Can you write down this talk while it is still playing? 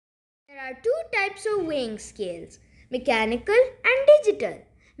There are two types of weighing scales, mechanical and digital.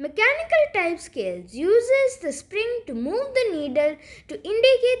 Mechanical type scales uses the spring to move the needle to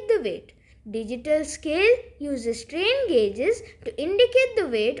indicate the weight. Digital scale uses strain gauges to indicate the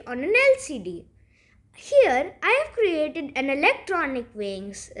weight on an LCD. Here, I have created an electronic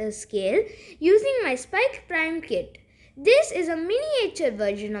weighing scale using my Spike Prime kit. This is a miniature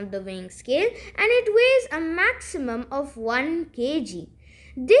version of the weighing scale and it weighs a maximum of 1 kg.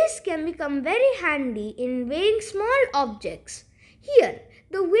 This can become very handy in weighing small objects. Here,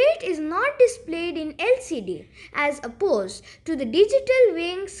 the weight is not displayed in LCD as opposed to the digital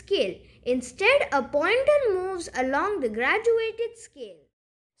weighing scale. Instead, a pointer moves along the graduated scale.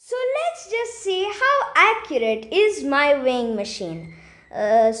 So let's just see how accurate is my weighing machine.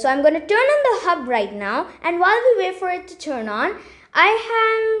 So I'm going to turn on the hub right now, and while we wait for it to turn on, I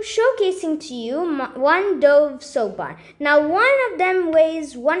am showcasing to you one Dove soap bar. Now one of them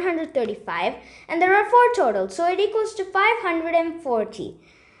weighs 135 and there are 4 total, so it equals to 540.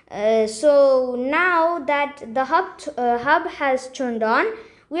 So now that the hub has turned on,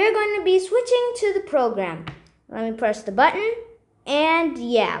 we are going to be switching to the program. Let me press the button. And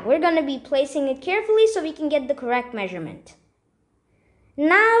yeah, we're going to be placing it carefully so we can get the correct measurement.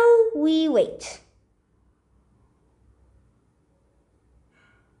 Now we wait.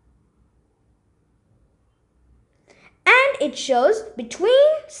 And it shows between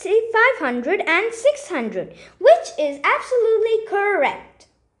 500 and 600, which is absolutely correct.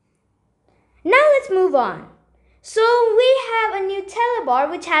 Now let's move on. So we have a new telebar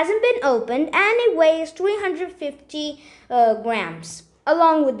which hasn't been opened and it weighs 350 grams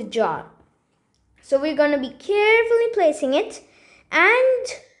along with the jar. So we're going to be carefully placing it and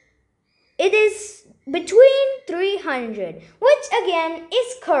it is between 300, which again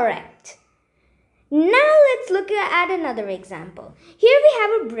is correct. Now let's look at another example. Here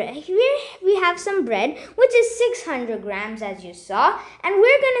we have some bread which is 600 grams as you saw, and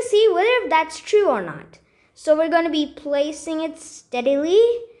we're going to see whether that's true or not. So we're going to be placing it steadily.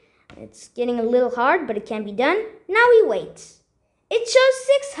 It's getting a little hard, but it can be done. Now we wait. It shows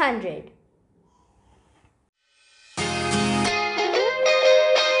 600.